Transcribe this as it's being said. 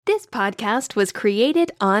This podcast was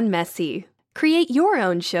created on Messy. Create your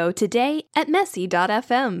own show today at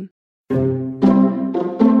messy.fm.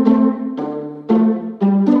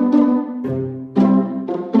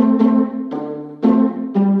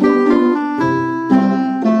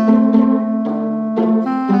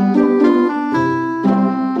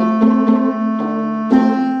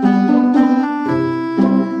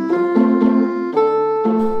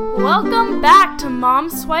 Welcome back to Mom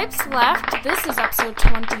Swipes Left. This is episode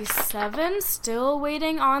 27, still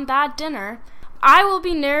waiting on that dinner. I will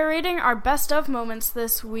be narrating our best of moments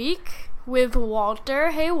this week with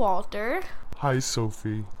Walter. Hey, Walter. Hi,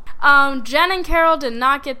 Sophie. Jen and Carol did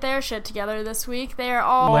not get their shit together this week. They are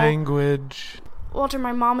all... Language. Walter,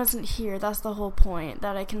 my mom isn't here. That's the whole point,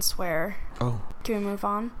 that I can swear. Oh. Can we move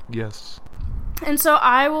on? Yes. And so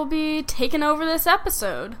I will be taking over this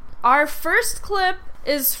episode. Our first clip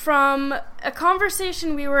is from a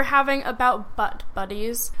conversation we were having about butt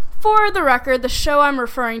buddies. For the record, the show I'm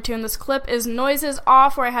referring to in this clip is Noises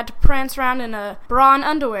Off, where I had to prance around in a bra and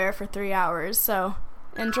underwear for 3 hours, so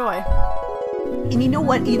enjoy. And you know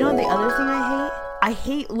what? You know the other thing I hate? I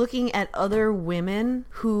hate looking at other women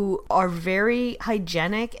who are very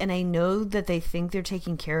hygienic, and I know that they think they're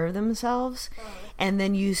taking care of themselves, and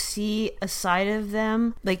then you see a side of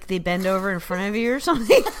them, like they bend over in front of you or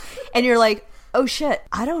something, and you're like, oh shit,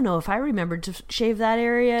 I don't know if I remembered to shave that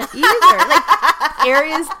area either. Like,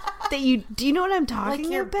 areas that do you know what I'm talking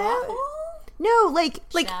like your about? butthole? No, like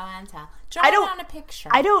Show and tell. Draw I it don't- on a picture.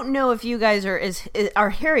 I don't know if you guys are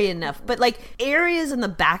hairy enough, but like areas in the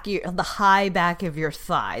back of the high back of your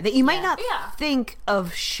thigh that you might not think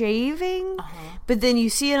of shaving, but then you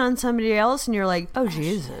see it on somebody else and you're like, oh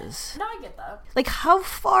Jesus. No, I get that. Like, how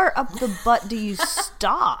far up the butt do you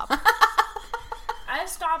stop? I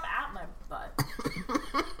stop at my butt.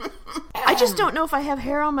 I just don't know if I have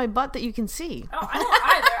hair on my butt that you can see. Oh, I don't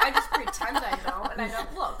either. I just pretend I don't, and I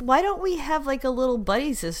don't look. Why don't we have like a little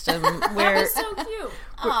buddy system where That's so cute.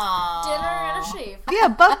 Aww. Dinner and a shave. yeah,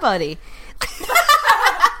 butt buddy.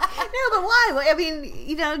 No, but why? I mean,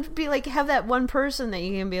 you know, be like, have that one person that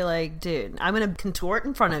you can be like, dude, I'm going to contort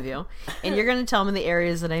in front of you, and you're going to tell me the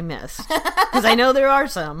areas that I missed. Because I know there are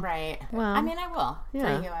some. Right. Well, I mean, I will.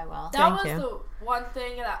 yeah. For you, I will. That Thank was you. the one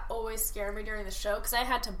thing that always scared me during the show, because I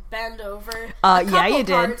had to bend over yeah, you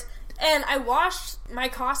did. parts, and I washed my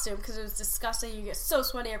costume because it was disgusting. You get so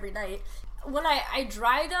sweaty every night. When I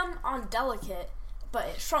dried them on Delicate, but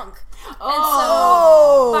it shrunk.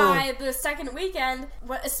 Oh! And so by the second weekend,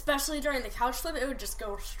 especially during the couch flip, it would just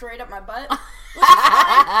go straight up my butt.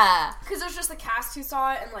 Because it was just the cast who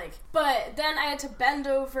saw it, and like, but then I had to bend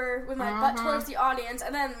over with my butt towards the audience,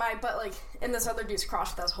 and then my butt like in this other dude's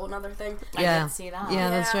crotch. That's a whole other thing. I Yeah. didn't see that. Yeah,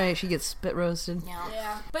 that's Yeah. right. She gets spit roasted.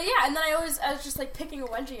 Yeah, but yeah, and then I was just like picking a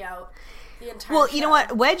wedgie out the entire Well, show. you know what?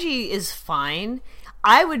 Wedgie is fine.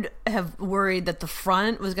 I would have worried that the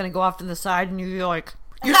front was going to go off to the side, and you'd be like,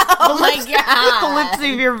 Oh my god. the lips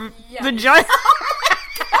of your Yeah. vagina.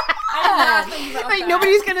 I did not think about Like, that.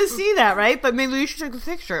 nobody's going to see that, right? But maybe we should take a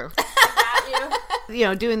picture. At you. You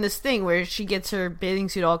know, doing this thing where she gets her bathing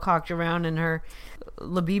suit all cocked around and her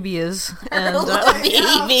labibias. And,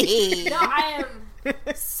 Baby. No, I am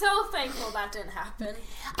so thankful that didn't happen.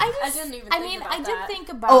 I didn't even think about I did that. think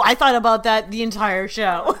about oh, I thought about that the entire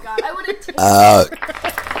show. God, I would have taken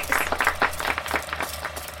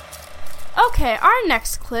Okay, our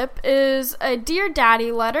next clip is a Dear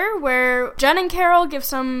Daddy letter where Jen and Carol give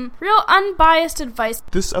some real unbiased advice.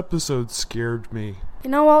 This episode scared me. You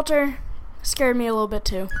know, Walter, scared me a little bit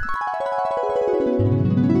too.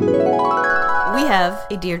 We have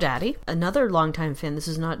a Dear Daddy, another longtime fan. This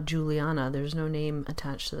is not Juliana. There's no name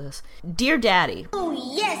attached to this. Dear Daddy. Oh,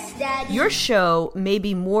 yes, Daddy. Your show may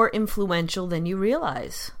be more influential than you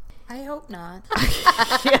realize. I hope not.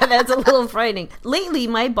 Yeah, that's a little frightening. Lately,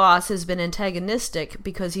 my boss has been antagonistic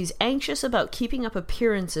because he's anxious about keeping up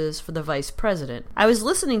appearances for the vice president. I was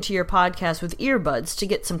listening to your podcast with earbuds to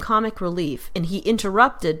get some comic relief, and he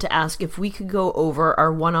interrupted to ask if we could go over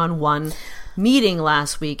our one-on-one meeting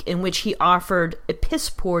last week in which he offered a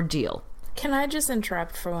piss-poor deal. Can I just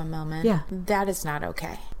interrupt for one moment? Yeah. That is not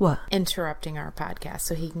okay. What? Interrupting our podcast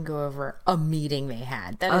so he can go over a meeting they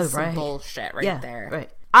had. That is some bullshit right there. Right.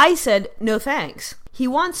 I said, no thanks. He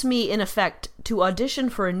wants me, in effect, to audition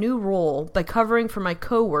for a new role by covering for my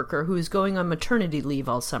coworker who is going on maternity leave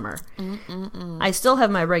all summer. I still have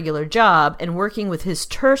my regular job, and working with his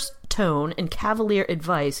terse tone and cavalier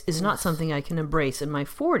advice is not something I can embrace in my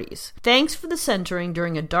 40s. Thanks for the centering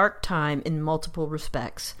during a dark time in multiple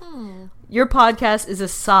respects. Your podcast is a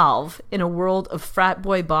salve in a world of frat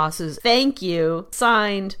boy bosses. Thank you.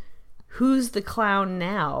 Signed, Who's the Clown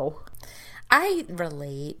Now? I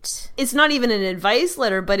relate. It's not even an advice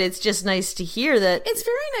letter, but it's just nice to hear that. It's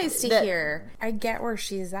very nice to hear. I get where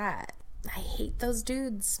she's at. I hate those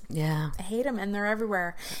dudes. Yeah. I hate them, and they're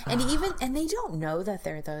everywhere. And and they don't know that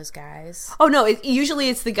they're those guys. Oh, no. Usually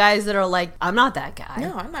it's the guys that are like, I'm not that guy.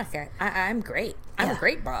 No, I'm not guy. I'm great. I'm a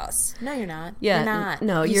great boss. No, you're not. Yeah. You're not.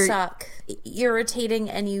 No, you suck. Irritating,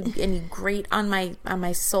 and you grate on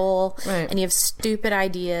my soul. Right. And you have stupid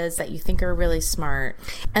ideas that you think are really smart.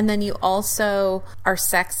 And then you also are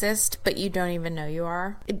sexist, but you don't even know you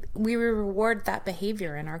are. We reward that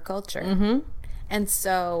behavior in our culture. Mm-hmm. And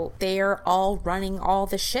so they are all running all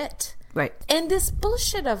the shit. Right. And this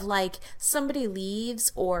bullshit of like somebody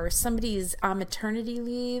leaves or somebody's on maternity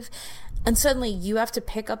leave and suddenly you have to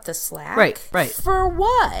pick up the slack. Right. For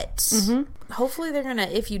what? Mm-hmm. Hopefully they're going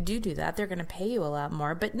to, if you do that, they're going to pay you a lot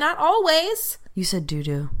more, but not always. You said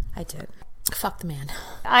doo-doo. I did. Fuck the man.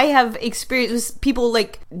 I have experience with people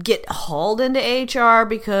like get hauled into HR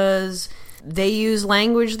because they use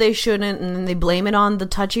language they shouldn't, and then they blame it on the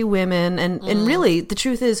touchy women. And really, the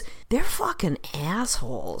truth is, they're fucking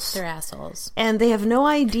assholes. They're assholes. And they have no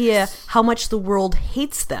idea how much the world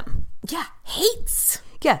hates them. Yeah, hates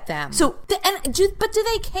them. So, but do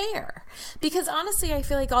they care? Because honestly, I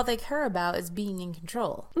feel like all they care about is being in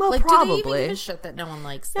control. Well, like, probably. Do they even give a shit that no one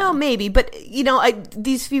likes them? No, maybe. But,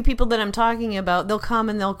 these few people that I'm talking about, they'll come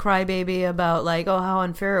and they'll cry baby about, like, oh, how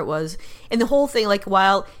unfair it was. And the whole thing, like,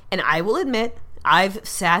 and I will admit, I've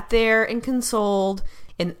sat there and consoled,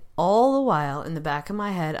 and all the while, in the back of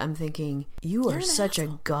my head, I'm thinking, you are such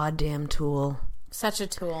a goddamn tool. Such a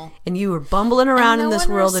tool. And you were bumbling around in this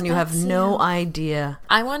world and you have no idea.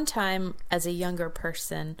 I one time, as a younger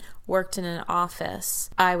person, worked in an office.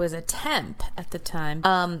 I was a temp at the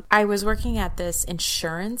time. I was working at this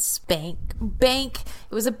insurance bank.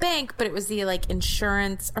 It was a bank, but it was the like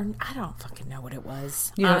insurance, or I don't fucking know what it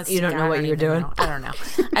was. You don't know what you're doing? I don't know.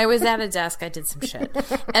 I was at a desk. I did some shit.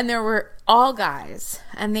 And there were all guys,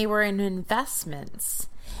 and they were in investments.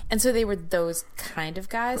 And so they were those kind of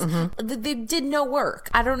guys. Mm-hmm. They did no work.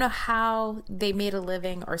 I don't know how they made a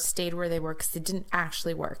living or stayed where they were because they didn't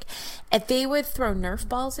actually work. And they would throw Nerf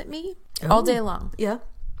balls at me all day long. Yeah.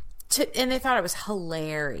 And they thought it was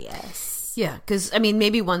hilarious. Yeah, because, I mean,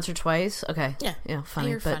 maybe once or twice. Okay. Yeah.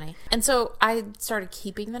 Funny. Funny. And so I started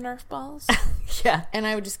keeping the Nerf balls. Yeah. And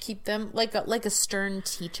I would just keep them like a stern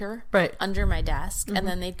teacher under my desk. Mm-hmm. And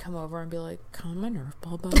then they'd come over and be like, "Come on, my Nerf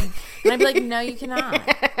ball, buddy." And I'd be like, "No, you cannot."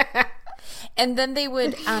 And then they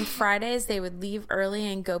would, on Fridays, they would leave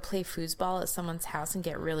early and go play foosball at someone's house and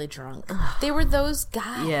get really drunk. They were those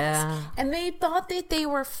guys. Yeah. And they thought that they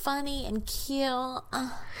were funny and cute.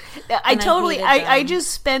 I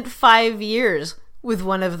just spent 5 years with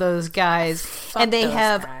one of those guys. Fuck and they those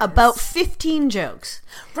have guys. about 15 jokes.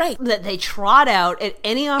 Right. That they trot out at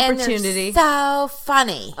any opportunity. And they're so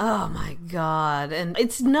funny. Oh my God. And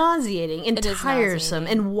it's nauseating and tiresome.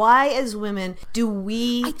 Nauseating. And why, as women, do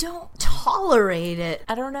we tolerate it?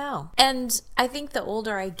 I don't know. And I think the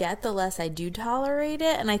older I get, the less I do tolerate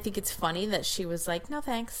it. And I think it's funny that she was like, "No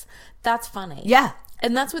thanks. That's funny." Yeah.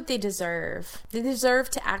 And that's what they deserve. They deserve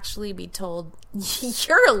to actually be told,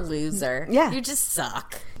 "You're a loser. Yeah. You just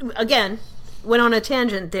suck." Again, went on a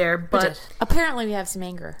tangent there, but apparently we have some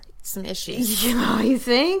anger, some issues. You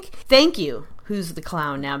think? Thank you. Who's the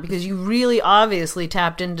clown now? Because you really obviously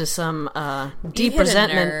tapped into some deep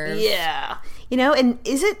resentment. Yeah. And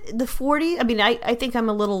is it the 40s? I mean, I think I'm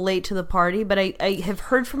a little late to the party, but I have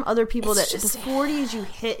heard from other people that the 40s you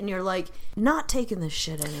hit and you're like, not taking this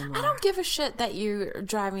shit anymore. I don't give a shit that you're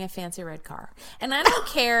driving a fancy red car. And I don't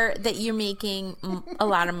care that you're making a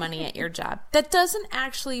lot of money at your job. That doesn't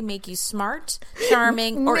actually make you smart,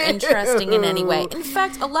 charming, or interesting in any way. In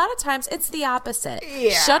fact, a lot of times it's the opposite.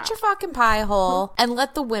 Yeah. Shut your fucking pie hole and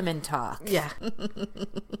let the women talk. Yeah.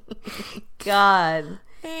 God.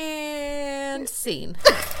 And scene.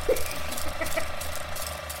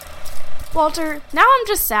 Walter, now I'm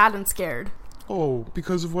just sad and scared. Oh,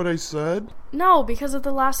 because of what I said? No, because of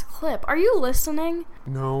the last clip. Are you listening?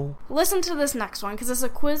 No. Listen to this next one, because it's a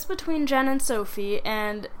quiz between Jen and Sophie,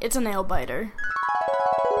 and it's a nail biter.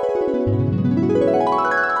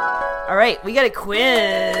 All right, we got a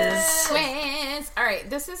quiz. All right,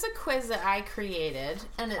 this is a quiz that I created,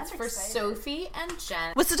 and it's for Sophie and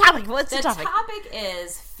Jen. What's the topic? The topic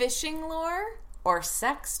is fishing lure or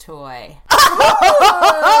sex toy.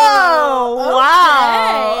 Oh,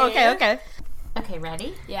 wow. Okay. Okay,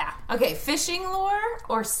 ready? Yeah. Okay, fishing lure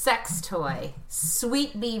or sex toy?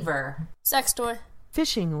 Sweet beaver. Sex toy.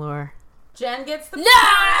 Fishing lure. Jen gets the... No!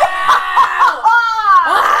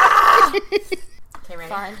 Okay, ready?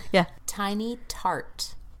 Fine. Yeah. Tiny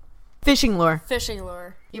tart. Fishing lure. Fishing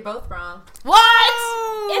lure. You're both wrong. What?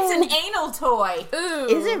 It's an anal toy. Ooh.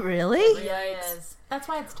 Is it really? It is. That's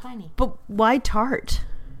why it's tiny. But why tart?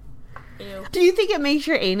 Ew. Do you think it makes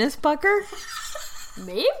your anus pucker?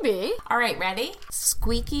 Maybe. All right, ready?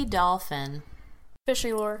 Squeaky dolphin.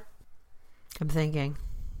 Fishing lure. I'm thinking.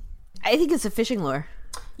 I think it's a fishing lure.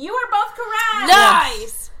 You are both correct.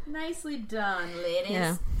 Nice. Nicely done, ladies.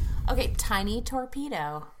 Yeah. Okay, tiny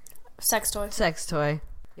torpedo. Sex toy. Sex toy.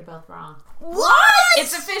 You're both wrong. What?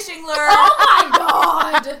 It's a fishing lure. Oh my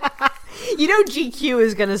god. You know GQ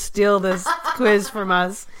is going to steal this quiz from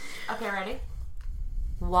us. Okay, ready?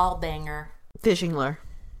 Wall banger. Fishing lure.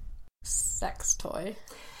 Sex toy.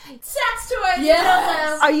 Sex toy.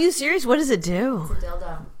 Yes. Are you serious? What does it do? It's a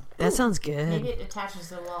dildo. That sounds good. Maybe it attaches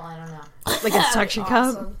to the wall. I don't know. Like a suction cup?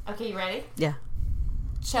 Awesome. Okay, you ready? Yeah.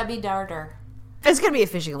 Chubby darter. It's going to be a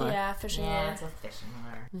fishing lure. Yeah, fishing lure. it's a fishing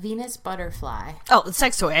lure. Venus butterfly. Oh,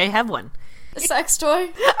 sex toy. I have one. Sex toy.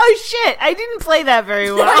 Oh, shit. I didn't play that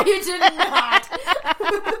very well. You did not.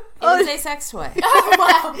 It is a sex toy.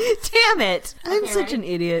 Wow. Damn it. I'm Okay, such ready? an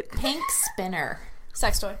idiot. Pink spinner.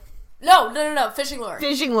 Sex toy. No. Fishing lure.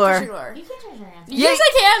 Fishing lure. Fishing lure. You can change your answer. Yes,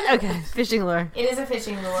 I can. Okay, fishing lure. It is a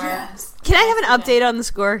fishing lure. Can I have an update on the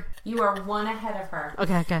score? You are one ahead of her.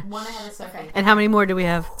 Okay. One ahead of Sophie. And how many more do we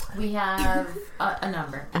have? We have a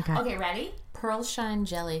number. Okay. Okay, ready? Pearl shine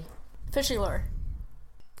jelly. Fishing lure.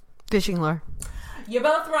 Fishing lure. You're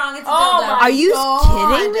both wrong. It's a Oh dildo. my Are you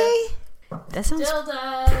God. kidding me? That sounds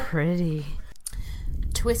Dildo. pretty.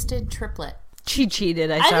 Twisted triplet. She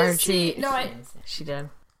cheated. I I saw her didn't see. cheat. No, She did.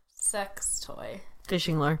 sex toy.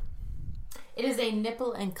 Fishing lure. It is a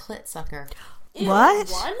nipple and clit sucker. Ew, What?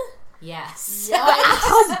 One? Yes.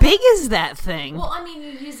 How big is that thing? Well, I mean, you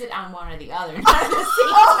use it on one or the other. Not at the same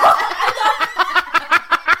time.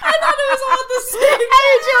 I thought it was all the same.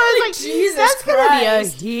 I was like, Jesus that's gonna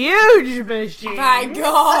Christ. be a huge machine. My Such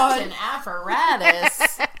God. an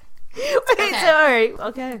apparatus. Wait, so, all right,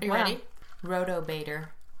 okay. Are you ready? Roto-baiter.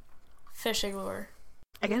 Fishing lure.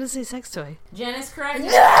 I gotta say sex toy. Jen is correct.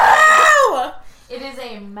 No! It is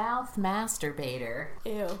a mouth masturbator.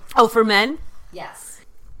 Ew. Oh, for men? Yes.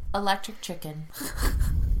 Electric chicken.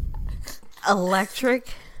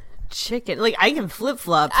 Electric chicken. Like, I can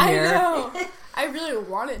flip-flop I here. know. I really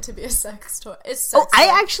want it to be a sex toy. It's sex Oh, I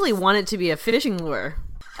toy. actually want it to be a fishing lure.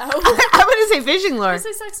 Oh. I'm gonna say fishing lure. I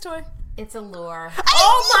say sex toy. It's a lure.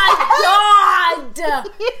 Oh my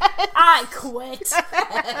God! I quit.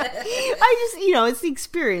 I just, it's the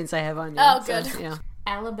experience I have on you. Oh, so, good.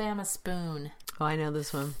 Alabama spoon. Oh, I know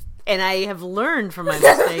this one. And I have learned from my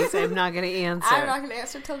mistakes. I'm not going to answer. I'm not going to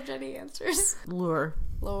answer till Jenny answers. Lure.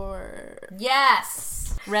 Lure.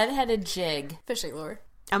 Yes. Red-headed jig. Fishing lure.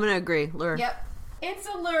 I'm going to agree. Lure. Yep. It's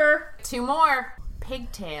a lure. Two more.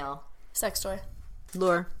 Pigtail. Sex toy.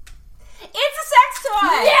 Lure. It's a sex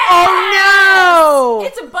toy. Oh, no!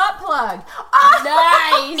 It's a butt plug.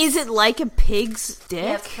 Nice! Is it like a pig's dick?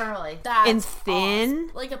 Yeah, it's curly. That's And thin?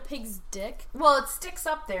 awesome. Like a pig's dick? Well, it sticks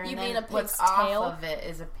up there. You and mean then a what's pig's off tail? of it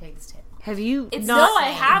is a pig's tail. Have you It's not... No, I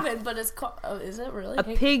same. haven't, but it's called... Oh, is it really? A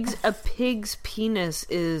pig's penis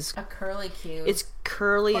is... A curly Q. It's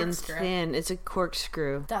curly Corkscrew. and thin. It's a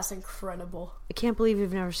corkscrew. That's incredible. I can't believe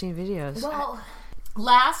you've never seen videos. Well,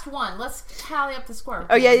 last one. Let's tally up the score.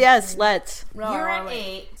 Oh, yeah, yes, let's. You're at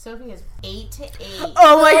 8. Sophie is 8-8.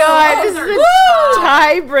 Oh, my God. This is a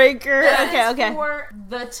tiebreaker. That Okay. is for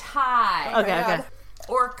the tie. Okay.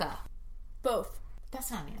 Orca. Both.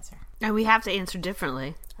 That's not an answer. And we have to answer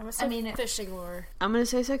differently. I would say mean, it- fishing lure. I'm going to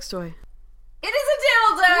say sex toy. It is a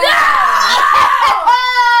dildo.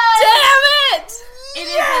 Damn it!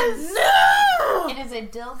 It is a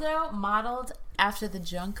dildo modeled after the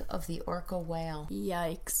junk of the orca whale.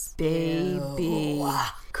 Yikes. Baby.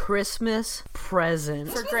 Christmas present.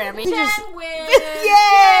 For Grammy. Jen wins.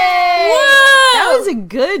 Yay! That was a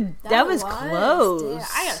good. That was was. close. Damn,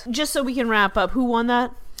 I Just so we can wrap up, who won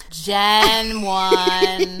that? Jen won.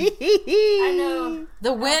 I know.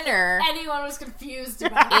 The winner Anyone was confused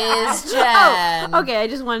about that. is Jen. Okay, I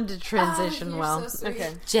just wanted to transition you're well. so sweet.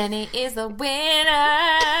 Okay. Jenny is the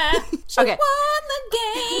winner. She Okay. won the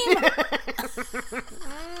game.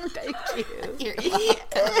 Thank you. You're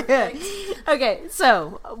welcome. Okay,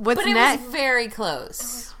 so what's But it next? was very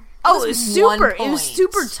close. Oh, it was one super. It was point.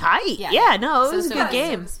 super tight. Yeah. Yeah, no, it So was a good Sophie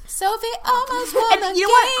game. wins. Sophie almost won the And you know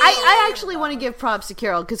game. what? I actually want to give props to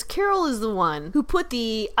Carol because Carol is the one who put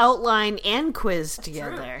the outline and quiz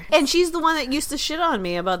together, and she's the one that used to shit on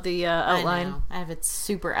me about the I outline. know. I have it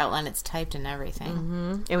super outline. It's typed and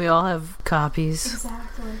everything. And we all have copies.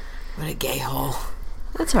 Exactly. What a gay hole.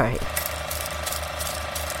 That's all right.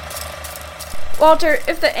 Walter,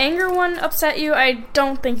 if the anger one upset you, I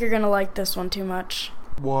don't think you're gonna like this one too much.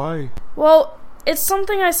 Why? Well, it's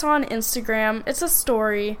something I saw on Instagram. It's a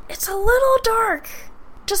story. It's a little dark.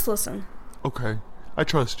 Just listen. Okay. I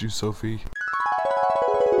trust you, Sophie.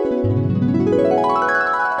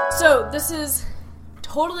 So, this is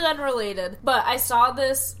totally unrelated, but I saw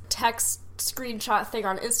this text screenshot thing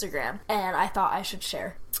on Instagram, and I thought I should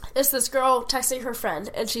share. It's this girl texting her friend,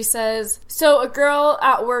 and she says, so a girl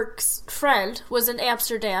at work's friend was in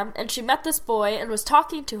Amsterdam, and she met this boy and was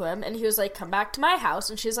talking to him, and he was like, come back to my house,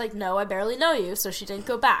 and she's like, no, I barely know you, so she didn't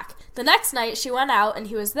go back. The next night, she went out, and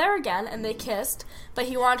he was there again, and they kissed, but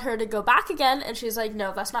he wanted her to go back again, and she's like,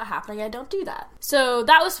 no, that's not happening, I don't do that. So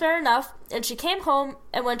that was fair enough, and she came home,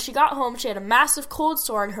 and when she got home, she had a massive cold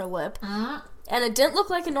sore on her lip, and it didn't look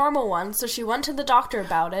like a normal one, so she went to the doctor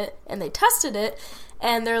about it, and they tested it,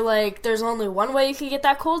 and they're like, there's only one way you can get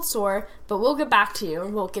that cold sore, but we'll get back to you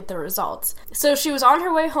and we'll get the results. So she was on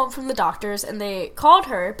her way home from the doctors, and they called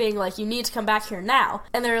her being like, you need to come back here now.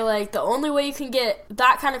 And they're like, the only way you can get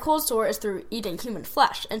that kind of cold sore is through eating human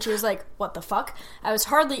flesh. And she was like, what the fuck? I was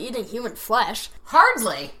hardly eating human flesh.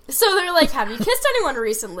 Hardly. So they're like, have you kissed anyone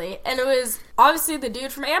recently? And it was obviously the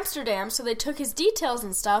dude from Amsterdam, so they took his details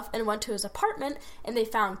and stuff and went to his apartment, and they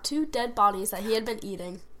found 2 dead bodies that he had been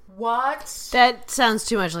eating. What? That sounds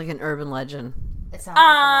too much like an urban legend. It sounds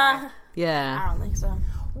like Yeah. I don't think so.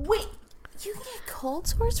 Wait, you get cold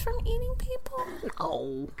sores from eating people?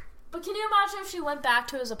 Oh. But can you imagine if she went back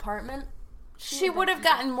to his apartment? She would have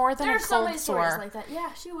gotten more than There a are so many cold stories sore. like that.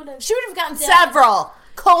 Yeah, she would have. She would have gotten several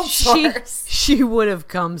cold sores. She would have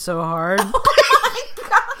come so hard.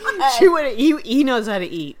 Oh my God. She would have. He knows how to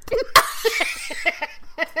eat.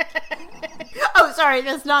 Oh, sorry,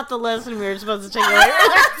 that's not the lesson we were supposed to take away.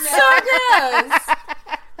 So gross.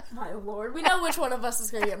 My lord, we know which one of us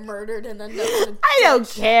is going to get murdered and end up in a I don't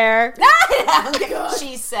care.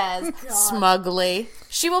 She says smugly.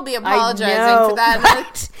 She will be I apologizing know. for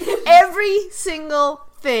that. Every single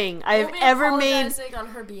thing I have We'll be ever made, apologizing on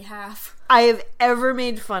her behalf. I have ever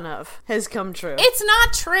made fun of has come true. It's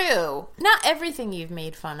not true. Not everything you've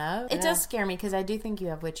made fun of. It does scare me because I do think you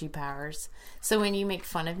have witchy powers. So when you make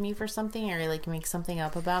fun of me for something or like make something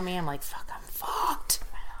up about me, I'm like, fuck, I'm fucked.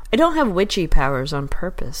 I don't have witchy powers on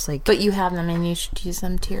purpose. Like, But you have them and you should use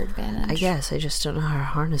them to your advantage. I guess I just don't know how to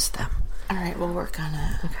harness them. All right, we'll work on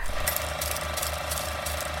it.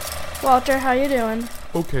 Walter, how you doing?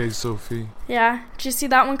 Okay, Sophie. Yeah, did you see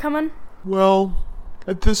that one coming? Well,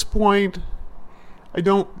 at this point, I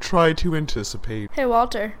don't try to anticipate. Hey,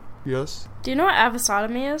 Walter, Yes? do you know what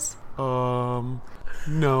avosotomy is?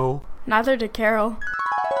 No. Neither did Carol.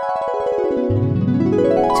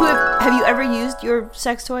 So have you ever used your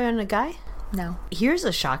sex toy on a guy? No. Here's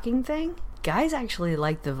a shocking thing. Guys actually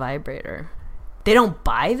like the vibrator. They don't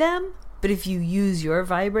buy them, but if you use your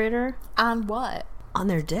vibrator On what? on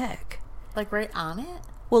their dick, Like right on it?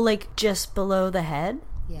 well, like just below the head,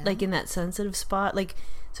 Yeah. like in that sensitive spot, like,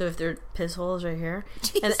 so if their piss hole is right here.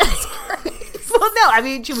 Jesus Christ. Well, no, I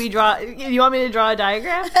mean, should we draw, you want me to draw a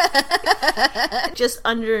diagram? Just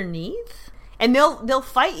underneath? And they'll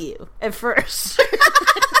fight you at first.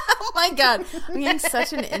 Oh my God. I'm getting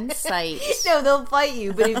such an insight. No, they'll fight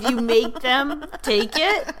you, but if you make them take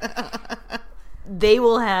it, they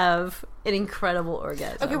will have an incredible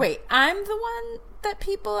orgasm. Okay, wait. I'm the one that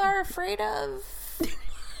people are afraid of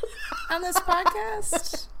on this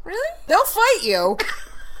podcast? Really? They'll fight you.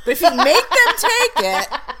 But if you make them take it.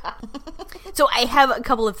 So I have a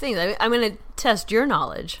couple of things. I'm going to test your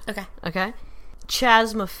knowledge. Okay. Okay?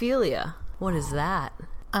 Chasmophilia. What is that?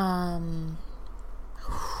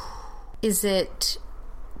 Is it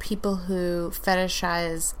people who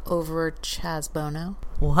fetishize over Chaz Bono?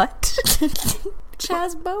 What?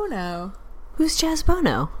 Chaz Bono. Who's Chaz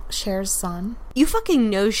Bono? Cher's son. You fucking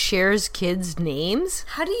know Cher's kids' names?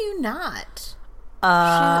 How do you not?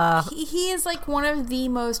 He is like one of the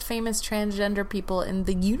most famous transgender people in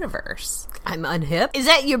the universe. I'm unhip. Is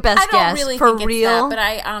that your best I don't guess? really For think real? it's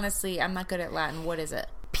that, but I'm not good at Latin. What is it?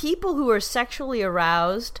 People who are sexually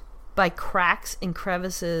aroused by cracks and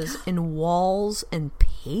crevices in walls and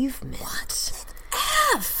pavement. What?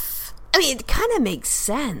 F. I mean, it kind of makes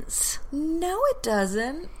sense. No, it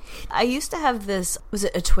doesn't. I used to have this, was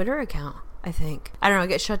it a Twitter account? I think. I don't know, it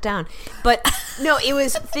gets shut down. But no, it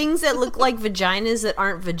was things that look like vaginas that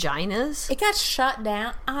aren't vaginas. It got shut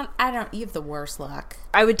down. You have the worst luck.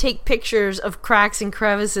 I would take pictures of cracks and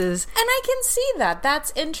crevices. And I can see that.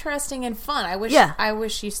 That's interesting and fun. I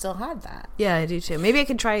wish you still had that. Yeah, I do too. Maybe I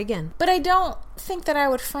could try again. But I don't think that I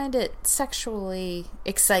would find it sexually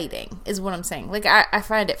exciting, is what I'm saying. Like, I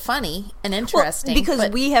find it funny and interesting. Because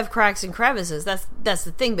we have cracks and crevices. That's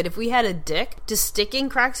the thing. But if we had a dick to stick in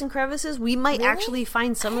cracks and crevices, we might actually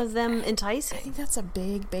find some of them enticing. I think that's a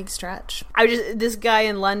big stretch. This guy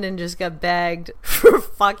in London just got bagged for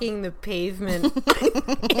fucking the pavement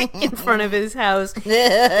in front of his house.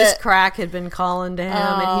 This crack had been calling to him,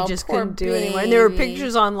 and he just couldn't do it anymore. And there were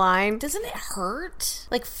pictures online. Doesn't it hurt?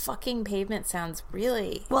 Like, fucking pavement sounds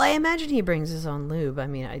really... Well, I imagine he brings his own lube. I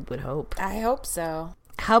mean, I would hope. I hope so.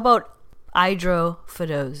 How about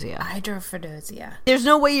hydrophodosia? Hydrophodosia. There's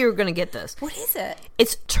no way you're going to get this. What is it?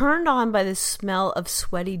 It's turned on by the smell of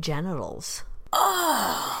sweaty genitals.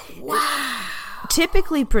 Oh, wow.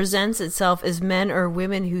 Typically presents itself as men or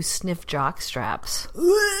women who sniff jock straps.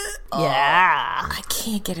 Yeah. I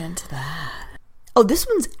can't get into that. Oh, this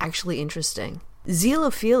one's actually interesting.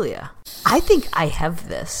 Xylophilia. I think I have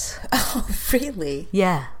this. Oh, really?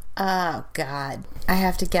 Yeah. Oh, God. I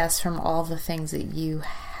have to guess from all the things that you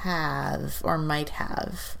have or might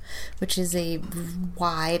have, which is a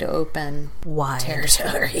wide open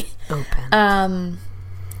territory. Open.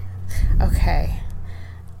 Okay.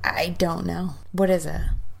 I don't know. What is it?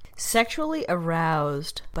 Sexually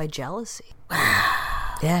aroused by jealousy.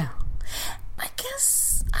 Wow. Yeah. I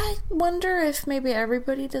guess I wonder if maybe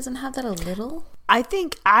everybody doesn't have that a little.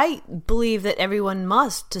 I believe that everyone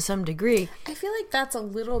must to some degree. I feel like that's a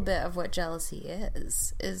little bit of what jealousy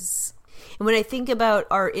is. And when I think about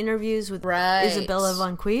our interviews with Isabella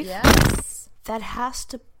Von Queef, yes, that has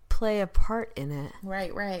to play a part in it.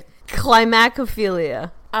 Right.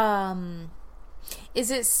 Climacophilia.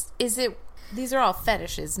 Is it these are all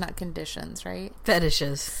fetishes, not conditions, right?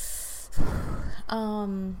 Fetishes.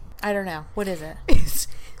 I don't know. What is it? It's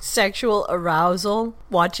sexual arousal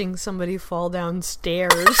watching somebody fall down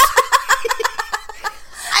stairs. I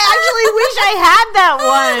actually wish I had that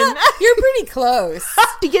one. You're pretty close.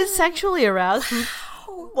 To get sexually aroused from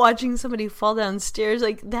watching somebody fall down stairs,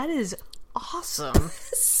 like, that is awesome.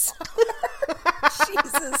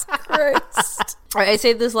 Jesus Christ. All right, I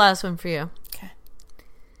saved this last one for you. Okay.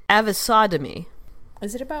 Avisodomy.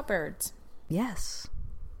 Is it about birds? Yes.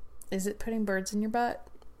 Is it putting birds in your butt?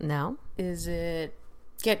 No. Is it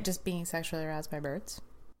just being sexually aroused by birds?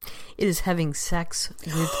 It is having sex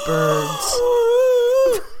with birds.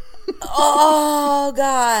 Oh,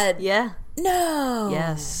 God. Yeah. No.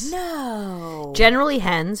 Yes. No. Generally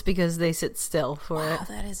hens, because they sit still for it. Wow,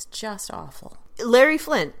 that is just awful. Larry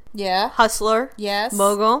Flint. Yeah. Hustler. Yes.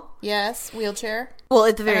 Mogul. Yes. Wheelchair. Well,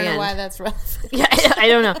 at the very end. I don't know end. why that's relevant. Yeah, I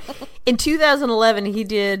don't know. In 2011, he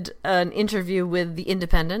did an interview with The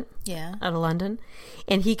Independent out of London,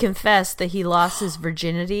 and he confessed that he lost his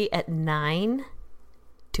virginity at 9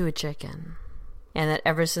 to a chicken, and that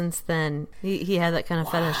ever since then, he had that kind of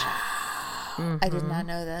fetish. Mm-hmm. I did not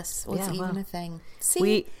know this was even a thing.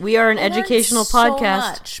 See, we are an educational podcast. So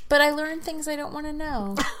much, but I learned things I don't want to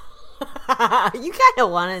know. You kind of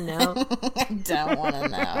want to know. I don't want to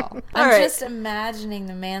know. I'm just imagining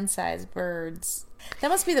the man-sized birds. That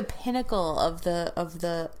must be the pinnacle of the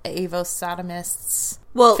avosodomists'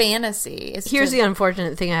 fantasy. Here's the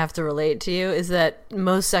unfortunate thing I have to relate to you is that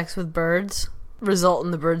most sex with birds result in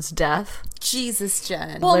the bird's death. Jesus,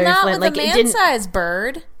 Jen. Well, Larry not Flint, with a man-sized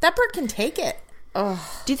bird. That bird can take it. Ugh.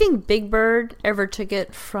 Do you think Big Bird ever took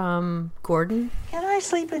it from Gordon? Can I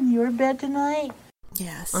sleep in your bed tonight?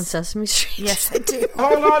 Yes. On Sesame Street? Yes, I do.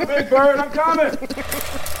 Hold on, Big Bird, I'm coming!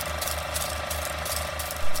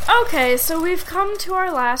 Okay, so we've come to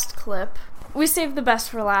our last clip. We saved the best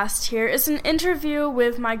for last here. It's an interview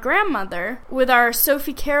with my grandmother with our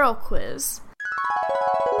Sophie Carroll quiz.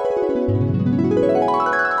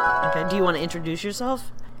 Okay, do you want to introduce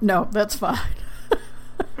yourself? No, that's fine.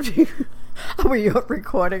 Are we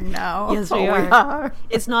recording now? Yes, we are.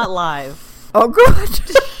 It's not live. Oh, good.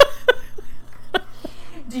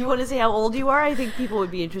 Do you want to say how old you are? I think people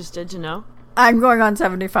would be interested to know. I'm going on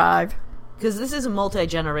 75. Because this is a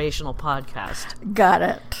multi-generational podcast. Got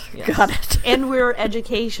it. Yes. Got it. And we're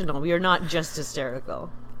educational. We are not just hysterical.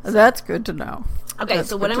 That's good to know. Okay, That's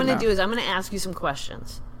so what I'm good going to to do is I'm going to ask you some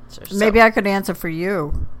questions. Maybe I could answer for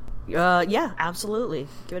you. Yeah, absolutely.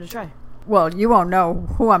 Give it a try. Well, you won't know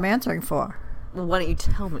who I'm answering for. Well, why don't you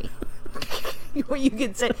tell me? What you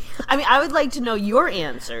could say. I mean, I would like to know your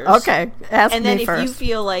answers. Okay, ask and then me if first. you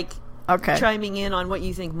feel like chiming in on what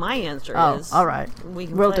you think my answer is. All right. We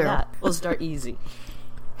can We'll play do. that. We'll start easy.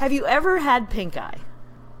 Have you ever had pink eye?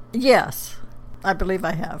 Yes, I believe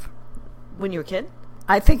I have. When you were a kid?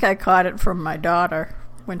 I think I caught it from my daughter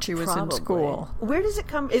when she was in school. Where does it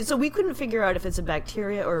come? So we couldn't figure out if it's a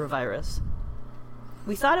bacteria or a virus.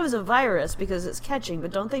 We thought it was a virus because it's catching,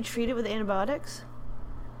 but don't they treat it with antibiotics?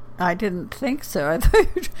 I didn't think so. I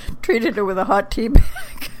thought you treated it with a hot tea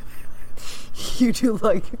bag. You do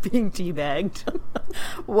like being teabagged.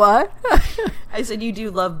 What? I said you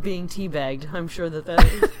do love being teabagged. I'm sure that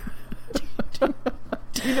is.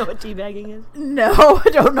 Do you know what teabagging is? No, I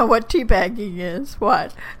don't know what teabagging is.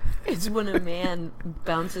 What? It's when a man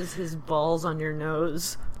bounces his balls on your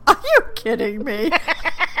nose. Are you kidding me?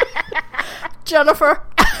 Jennifer?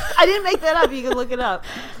 I didn't make that up. You can look it up.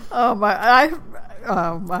 Oh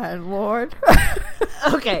my Lord.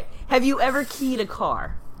 Okay. Have you ever keyed a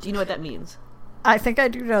car? Do you know what that means? I think I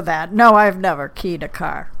do know that. No, I've never keyed a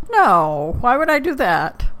car. No. Why would I do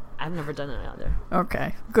that? I've never done it either.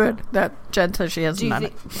 Okay, good. That Jen says she hasn't done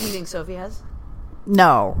it. Do you think Sophie has?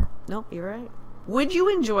 No. Nope, you're right. Would you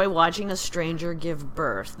enjoy watching a stranger give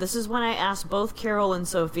birth? This is when I asked both Carol and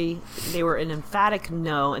Sophie. They were an emphatic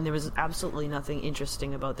no, and there was absolutely nothing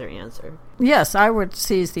interesting about their answer. Yes, I would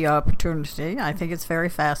seize the opportunity. I think it's very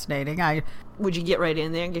fascinating. Would you get right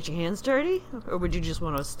in there and get your hands dirty? Or would you just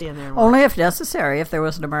want to stand there and watch? Only if necessary, if there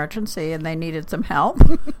was an emergency and they needed some help.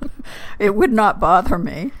 It would not bother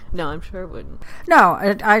me. No, I'm sure it wouldn't. No,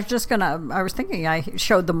 I was thinking I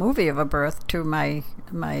showed the movie of a birth to my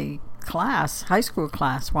class, high school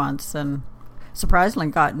class once, and surprisingly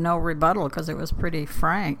got no rebuttal because it was pretty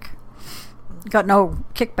frank. Got no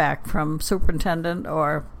kickback from superintendent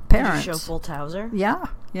or parents. Did you show full Towser? Yeah,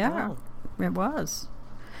 Wow. it was.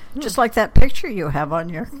 Just like that picture you have on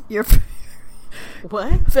your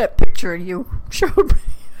What? that picture you showed me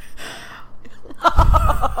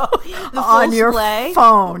The on your splay?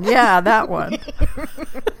 phone. Yeah, that one.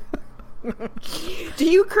 Do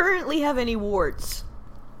you currently have any warts?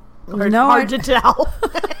 No, Hard to tell.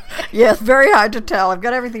 Yes, very hard to tell. I've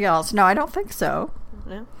got everything else. No, I don't think so.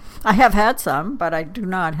 No? I have had some, but I do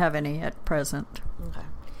not have any at present. Okay.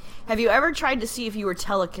 Have you ever tried to see if you were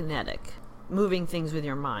telekinetic, moving things with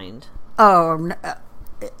your mind? Oh,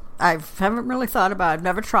 I haven't really thought about it. I've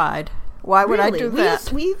never tried. Why would Really? I do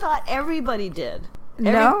that? We thought everybody did.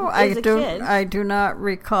 No, as a kid. I do not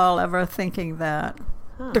recall ever thinking that.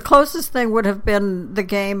 The closest thing would have been the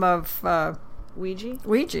game of Ouija?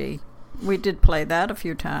 Ouija. We did play that a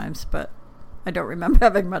few times, but I don't remember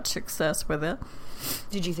having much success with it.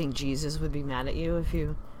 Did you think Jesus would be mad at you if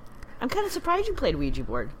you... I'm kind of surprised you played Ouija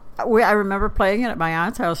board. I remember playing it at my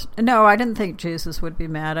aunt's house. No, I didn't think Jesus would be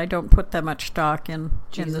mad. I don't put that much stock in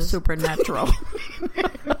the supernatural.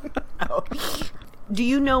 Oh. Do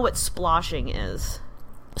you know what sploshing is?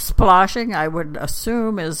 Splashing, I would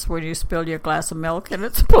assume, is when you spill your glass of milk and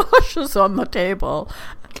it splashes on the table.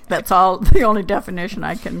 That's all. The only definition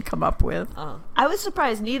I can come up with. I was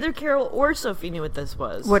surprised neither Carol or Sophie knew what this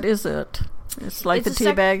was. What is it? It's like It's the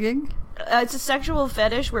a teabagging? It's a sexual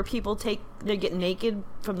fetish where people they get naked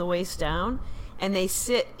from the waist down, and they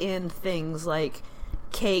sit in things like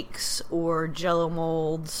cakes or Jell-O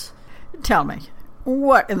molds. Tell me,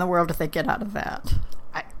 what in the world did they get out of that?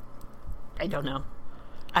 I don't know.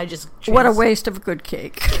 I just What a waste of a good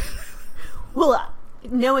cake. Well,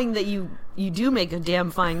 knowing that you do make a damn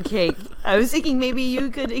fine cake, I was thinking maybe you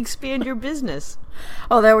could expand your business.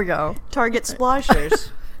 Oh, there we go. Target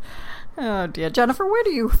splashers. Oh dear, Jennifer, where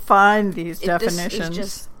do you find these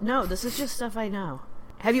definitions? This is just stuff I know.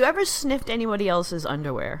 Have you ever sniffed anybody else's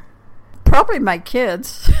underwear? Probably my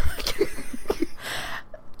kids.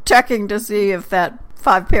 Checking to see if that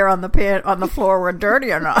 5 pair on the floor were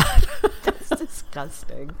dirty or not. That's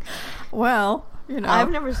disgusting. Well,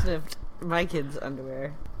 I've never sniffed my kids'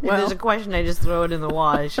 underwear. If Well. there's a question, I just throw it in the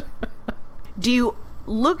wash. Do you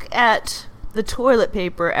look at the toilet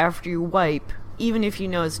paper after you wipe, even if you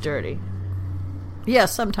know it's dirty?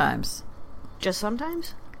 Yes, sometimes. Just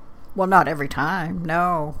sometimes? Well, not every time.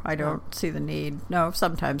 No, I don't see the need. No,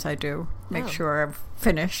 sometimes I do. Make Oh. sure I've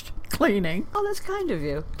finished cleaning. Oh, that's kind of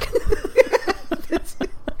you.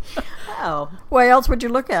 Oh. Why else would you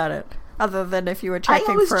look at it? Other than if you were I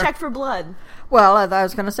checking always for... check for blood. Well, I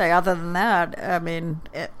was going to say, other than that, I mean,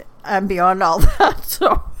 I'm beyond all that,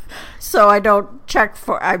 so I don't check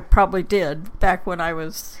for... I probably did back when I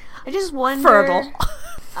was I just wonder... fertile.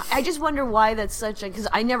 I just wonder why that's such a... Because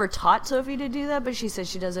I never taught Sophie to do that, but she says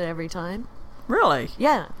she does it every time. Really?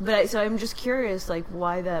 Yeah, but so I'm just curious, like,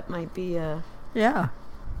 why that might be a... Yeah.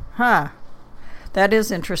 Huh. That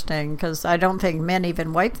is interesting, because I don't think men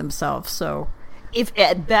even wipe themselves, so... If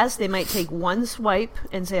at best they might take one swipe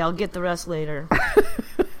and say, I'll get the rest later.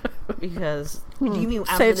 Because... Do you mean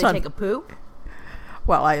after Saves they on- take a poop?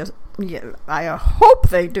 Well, I hope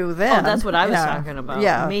they do then. Oh, that's what I was Yeah. talking about.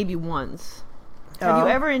 Yeah. Maybe once. Have Oh.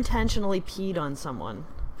 you ever intentionally peed on someone?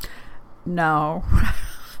 No.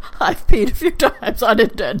 I've peed a few times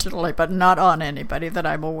unintentionally, but not on anybody that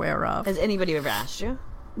I'm aware of. Has anybody ever asked you?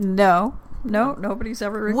 No, nobody's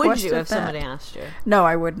ever requested Would you if that. somebody asked you? No,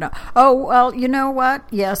 I would not. Oh, well, you know what?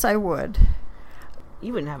 Yes, I would.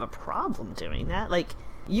 You wouldn't have a problem doing that. Like,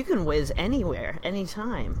 you can whiz anywhere,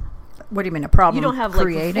 anytime. What do you mean, a problem? You don't have like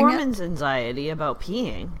creating performance anxiety about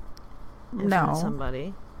peeing. In front of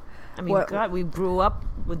somebody. I mean, God, we grew up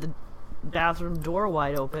with the bathroom door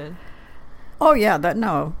wide open. Oh yeah, that.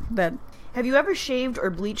 Have you ever shaved or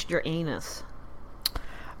bleached your anus?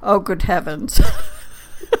 Oh, good heavens!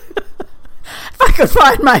 If I could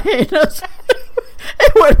find my anus,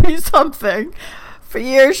 it would be something. For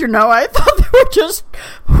years, I thought there were just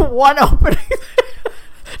one opening.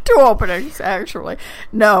 2 openings, actually.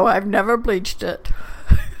 No, I've never bleached it.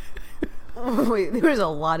 Wait, there's a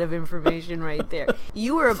lot of information right there.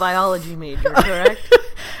 You were a biology major, correct?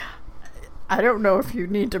 I don't know if you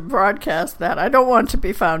need to broadcast that. I don't want to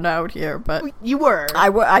be found out here, but... You were?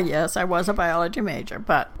 Yes, I was a biology major,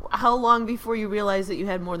 but... How long before you realized that you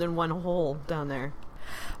had more than one hole down there?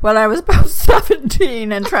 Well, I was about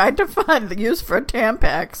 17 and tried to find the use for a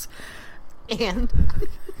Tampax. And?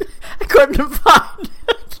 I couldn't find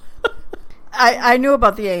it. I knew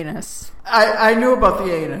about the anus. I knew about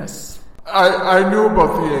the anus. I knew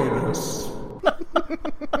about the anus.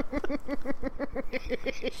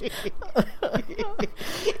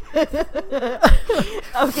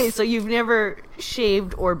 Okay, so you've never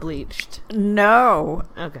shaved or bleached? No.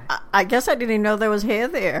 Okay. I guess I didn't even know there was hair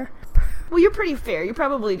there. Well, you're pretty fair. You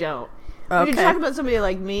probably don't. When Okay. you talk about somebody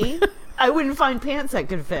like me, I wouldn't find pants that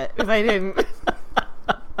could fit if I didn't.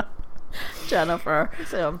 Jennifer.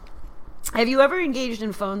 So, have you ever engaged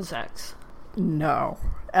in phone sex? No,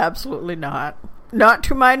 absolutely not. Not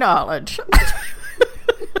to my knowledge.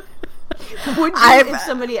 Would you if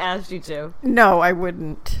somebody asked you to? No, I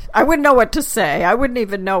wouldn't. I wouldn't know what to say. I wouldn't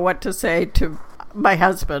even know what to say to my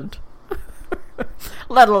husband.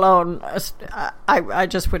 Let alone, I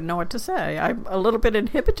just wouldn't know what to say. I'm a little bit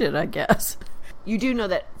inhibited, I guess. You do know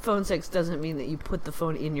that phone sex doesn't mean that you put the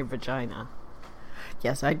phone in your vagina.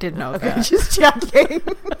 Yes, I did know Okay, that. just checking.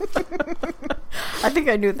 I think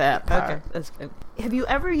I knew that part. Okay, that's good. Have you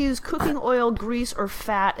ever used cooking oil, grease, or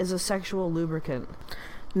fat as a sexual lubricant?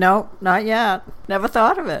 No, not yet. Never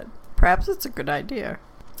thought of it. Perhaps it's a good idea.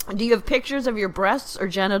 Do you have pictures of your breasts or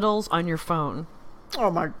genitals on your phone? Oh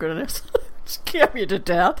my goodness. Scare me to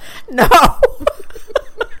death. No.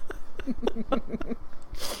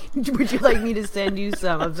 Would you like me to send you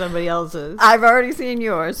some of somebody else's? I've already seen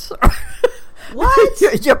yours.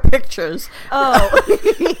 What? Your pictures. Oh.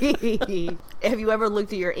 Have you ever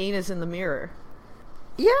looked at your anus in the mirror?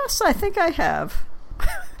 Yes, I think I have.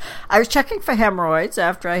 I was checking for hemorrhoids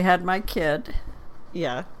after I had my kid.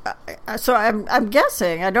 Yeah. So I'm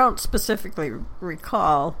guessing. I don't specifically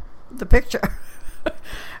recall the picture.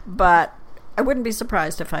 But I wouldn't be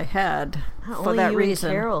surprised if I had for that reason.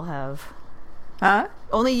 Only you and Carol have. Huh?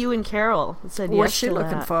 Only you and Carol said yes. What's she to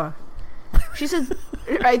looking that. for? She said,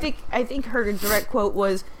 I think her direct quote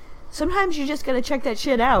was, "Sometimes you just gotta check that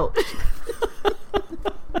shit out."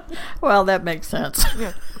 Well, that makes sense.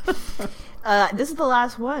 Yeah. This is the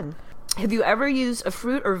last one. Have you ever used a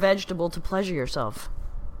fruit or vegetable to pleasure yourself?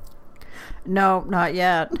 No, not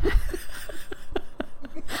yet.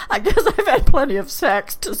 I guess I've had plenty of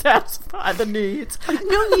sex to satisfy the needs.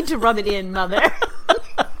 No need to rub it in, Mother.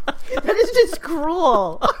 That is just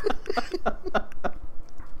cruel.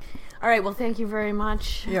 All right, well, thank you very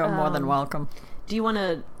much. You're more than welcome. Do you want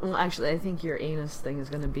to... Well, actually, I think your anus thing is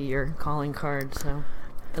going to be your calling card, so...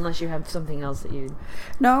 Unless you have something else that you...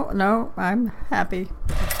 No, I'm happy.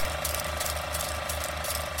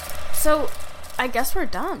 So, I guess we're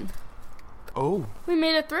done. Oh, We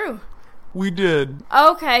made it through. we did.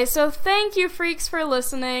 Okay, so thank you, freaks, for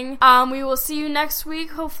listening. We will see you next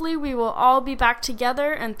week. Hopefully, we will all be back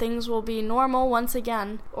together and things will be normal once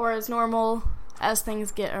again, or as normal as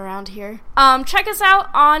things get around here. Check us out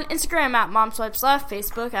on Instagram at MomSwipesLeft,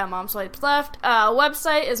 Facebook at MomSwipesLeft.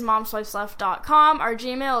 Website is MomSwipesLeft.com. Our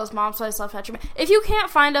Gmail is MomSwipesLeft@gmail. If you can't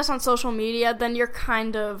find us on social media, then you're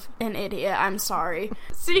kind of an idiot. I'm sorry.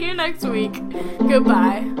 See you next week.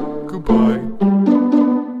 Goodbye.